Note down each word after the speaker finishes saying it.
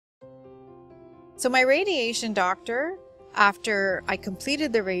So my radiation doctor, after I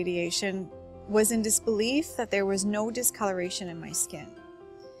completed the radiation, was in disbelief that there was no discoloration in my skin.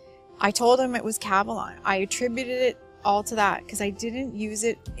 I told him it was Cavilon. I attributed it all to that because I didn't use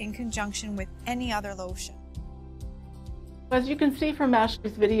it in conjunction with any other lotion. As you can see from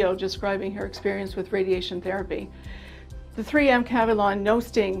Ashley's video describing her experience with radiation therapy, the 3M Cavilon No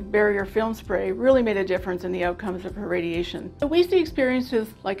Sting Barrier Film Spray really made a difference in the outcomes of her radiation. So we see experiences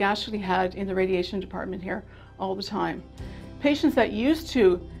like Ashley had in the radiation department here all the time. Patients that used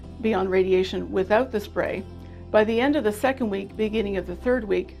to be on radiation without the spray, by the end of the second week, beginning of the third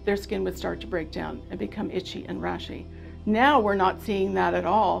week, their skin would start to break down and become itchy and rashy. Now we're not seeing that at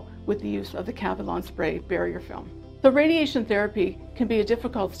all with the use of the Cavilon spray barrier film. So radiation therapy can be a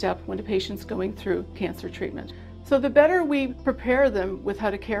difficult step when a patient's going through cancer treatment. So the better we prepare them with how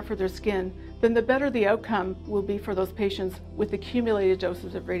to care for their skin, then the better the outcome will be for those patients with accumulated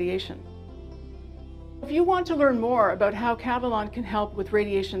doses of radiation. If you want to learn more about how Cavilon can help with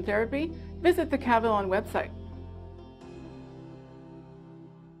radiation therapy, visit the Cavilon website.